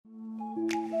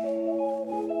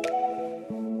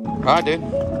Alright, dude.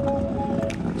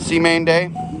 C main day.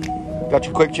 Got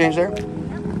your quick change there?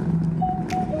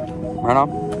 Right on.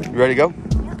 You ready to go?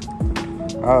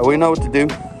 Alright, we know what to do.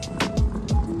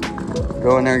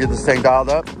 Go in there and get this thing dialed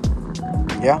up.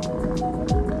 Yeah.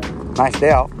 Nice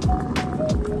day out.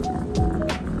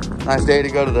 Nice day to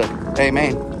go to the A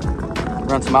main.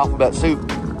 Run some alphabet soup.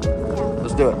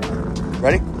 Let's do it.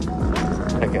 Ready?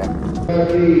 Okay.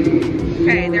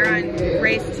 Okay, they're on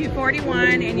race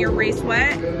 241 and your race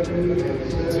what?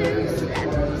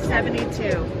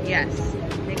 272. Yes.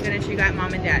 Thank goodness you got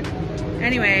mom and dad.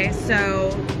 Anyway,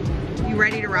 so you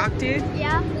ready to rock, dude?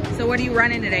 Yeah. So what are you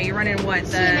running today? You're running what?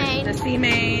 The C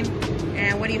main.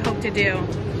 And what do you hope to do?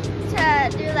 To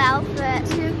do the alphabet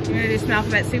soup. You're gonna do some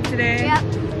alphabet soup today? Yep.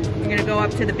 You're gonna go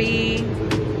up to the B.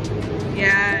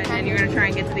 Yeah, and then you're gonna try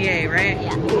and get to the A, right?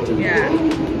 Yeah. Yeah.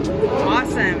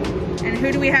 Awesome. And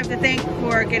who do we have to thank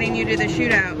for getting you to the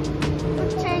shootout?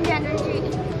 Quick Change Energy.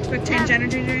 Quick Change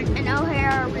Energy drink? And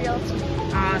O'Hara Realty.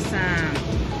 Awesome.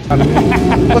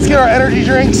 Let's get our energy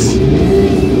drinks.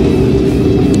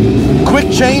 Quick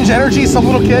Change Energy, some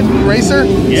little kid racer,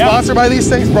 sponsored by these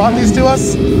things, brought these to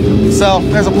us. So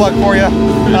there's a plug for you.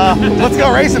 Let's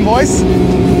go racing, boys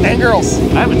and girls.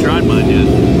 I haven't tried mine yet.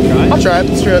 Try it? I'll try it.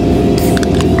 Let's try it.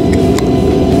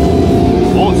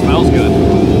 Oh, it smells good.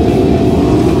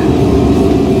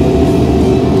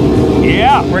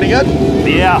 Yeah. Pretty good?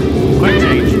 Yeah. Quick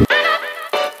change.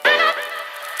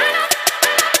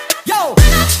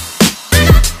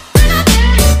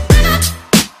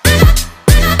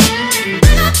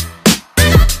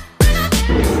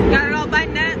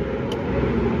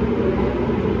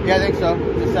 Yeah, I think so.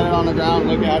 Just set it on the ground,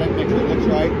 look at it, make sure it looks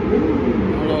right. I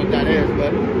don't know what that is,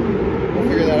 but we'll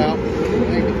figure that out. I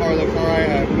think the car looks alright.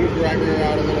 I moved the right rear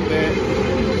out a little bit.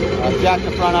 Jacked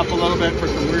the front up a little bit for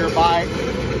some rear bite.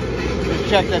 Just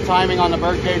checked the timing on the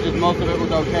bird cages. Most of it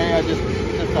was okay. I just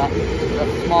that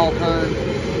small turn,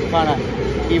 kind of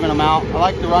even them out. I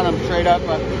like to run them straight up,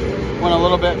 but went a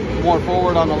little bit more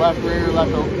forward on the left rear,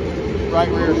 left the right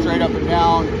rear straight up and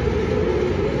down.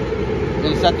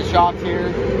 Gonna set the shocks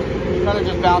here. Kind of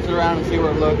just bounce it around and see where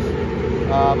it looks.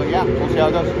 But yeah, we'll see how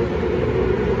it goes.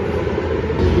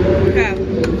 Okay.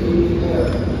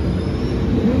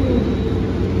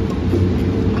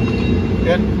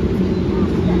 Good?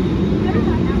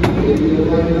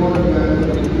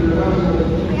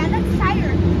 Yeah, that's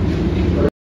tighter.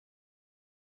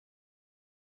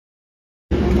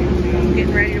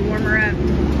 Getting ready to warm her up.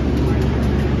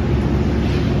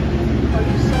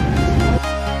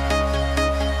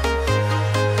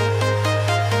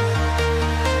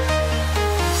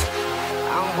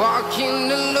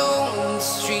 Walking alone, the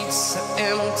streets are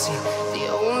empty. The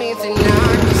only thing I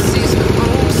can see is my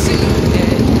own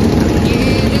silhouette. I'm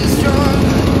getting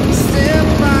stronger, step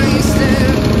by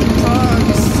step. Clock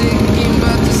is ticking,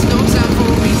 but there's no time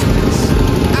for weakness.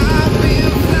 I've been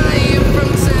flying from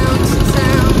town to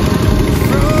town,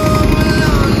 from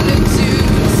London to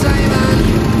Taiwan.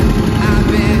 I've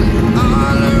been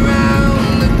all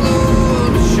around the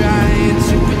globe trying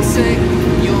to protect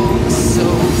your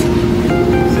soul.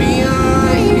 We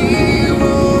are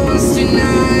heroes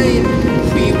tonight.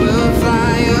 We will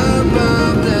fly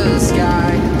above the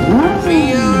sky.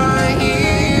 We are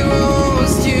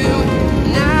heroes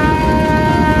tonight.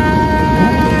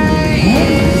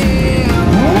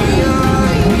 Yeah. We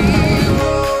are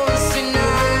heroes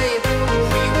tonight.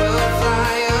 We will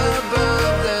fly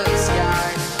above the sky.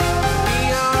 We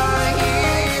are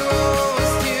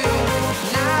heroes tonight.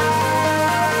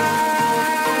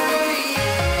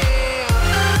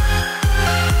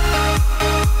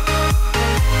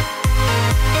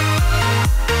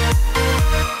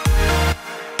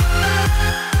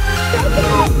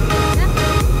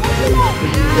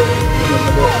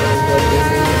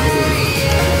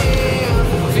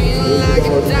 Feel like a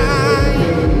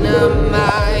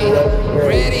dynamite,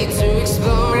 ready to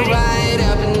explode right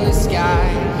up in the sky.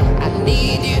 I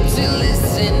need you to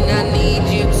listen, I need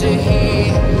you to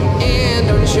hear, and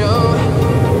don't show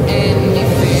any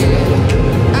fear.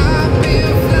 I've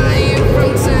been flying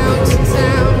from town to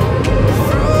town,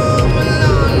 from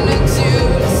London to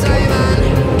Taiwan.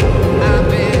 I've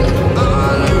been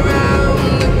all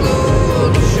around the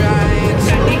globe trying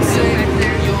to protect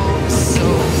your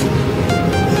soul.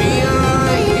 We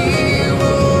are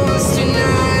heroes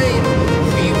tonight.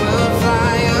 We will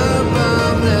fly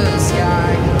above the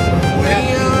sky. We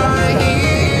are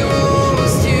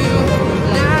heroes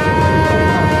tonight.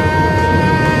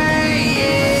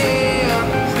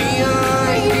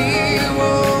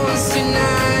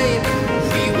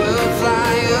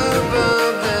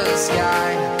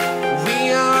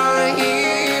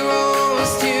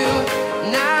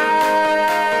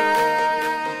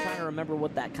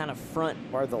 that kind of front.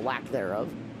 Or the lack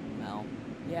thereof. Well,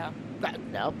 yeah.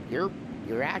 No,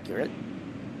 you're accurate.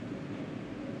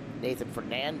 Nathan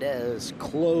Fernandez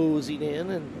closing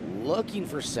in and looking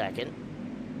for second.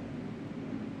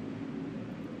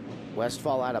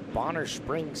 Westfall out of Bonner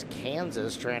Springs,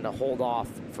 Kansas, trying to hold off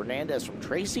Fernandez from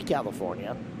Tracy,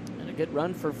 California. And a good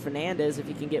run for Fernandez if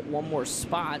he can get one more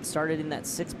spot. Started in that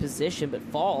 6th position, but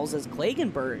falls as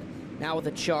Klagenberg now with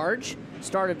a charge.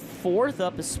 Started 4th,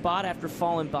 up a spot after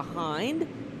falling behind.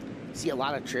 See a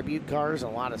lot of tribute cars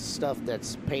and a lot of stuff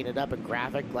that's painted up in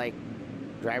graphic like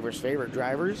drivers' favorite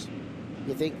drivers.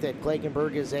 You think that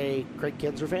Klagenberg is a Craig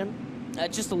Kinzer fan?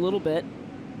 Just a little bit.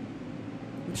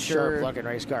 I'm sure. Sharp looking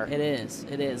race car. It is.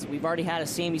 It is. We've already had a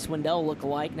Sammy Swindell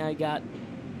look-alike. Now you got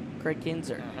Craig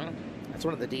Kinzer. That's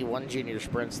one of the D1 junior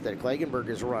sprints that Klagenberg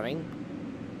is running.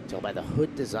 Tell by the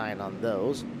hood design on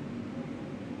those.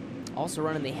 Also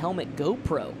running the helmet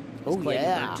GoPro. Oh,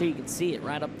 yeah. Too. You can see it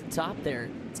right up the top there.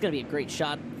 It's going to be a great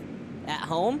shot at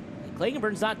home.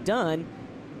 Klagenberg's not done.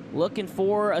 Looking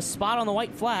for a spot on the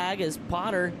white flag as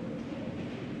Potter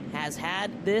has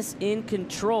had this in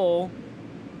control.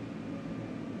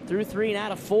 Through 3 and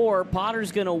out of 4.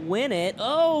 Potter's going to win it.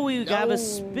 Oh, we got a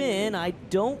spin. I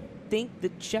don't think the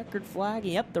checkered flag.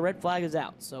 Yep, the red flag is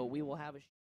out. So we will have a...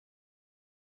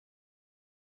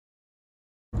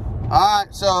 All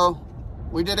right, so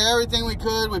we did everything we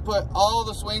could. We put all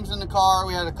the swings in the car.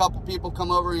 We had a couple people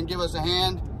come over and give us a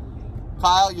hand.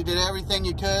 Kyle, you did everything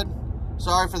you could.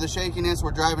 Sorry for the shakiness.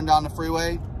 We're driving down the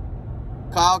freeway.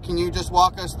 Kyle, can you just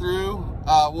walk us through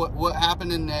what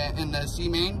happened in the C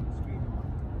main?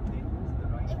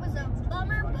 It was a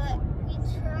bummer, but we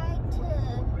tried to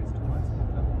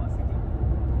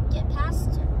get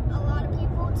past a lot of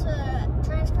people to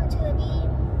transfer to the B.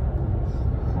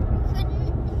 We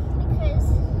couldn't because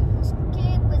this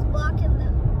kid was blocking the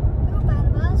poop out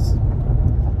of us.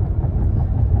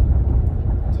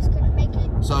 Just couldn't make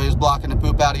it. So he was blocking the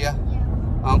poop out of you?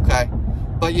 Yeah. Okay.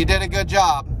 But you did a good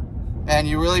job. And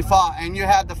you really fought. And you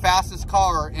had the fastest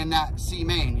car in that C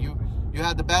main. You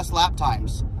had the best lap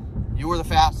times. You were the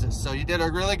fastest. So you did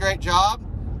a really great job.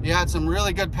 You had some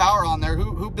really good power on there.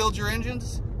 Who builds your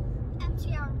engines?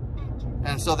 MTR engine.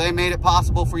 And so they made it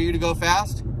possible for you to go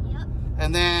fast? Yep.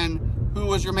 And then who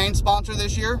was your main sponsor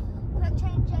this year? Quick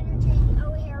Change Energy,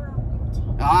 O'Hara Realty.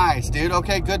 Nice, dude.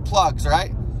 Okay, good plugs,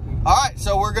 right? All right,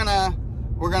 so we're gonna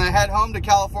head home to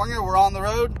California. We're on the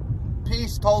road.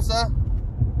 Peace, Tulsa.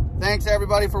 Thanks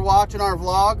everybody for watching our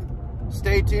vlog.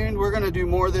 Stay tuned. We're gonna do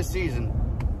more this season.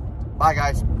 Bye,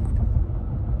 guys.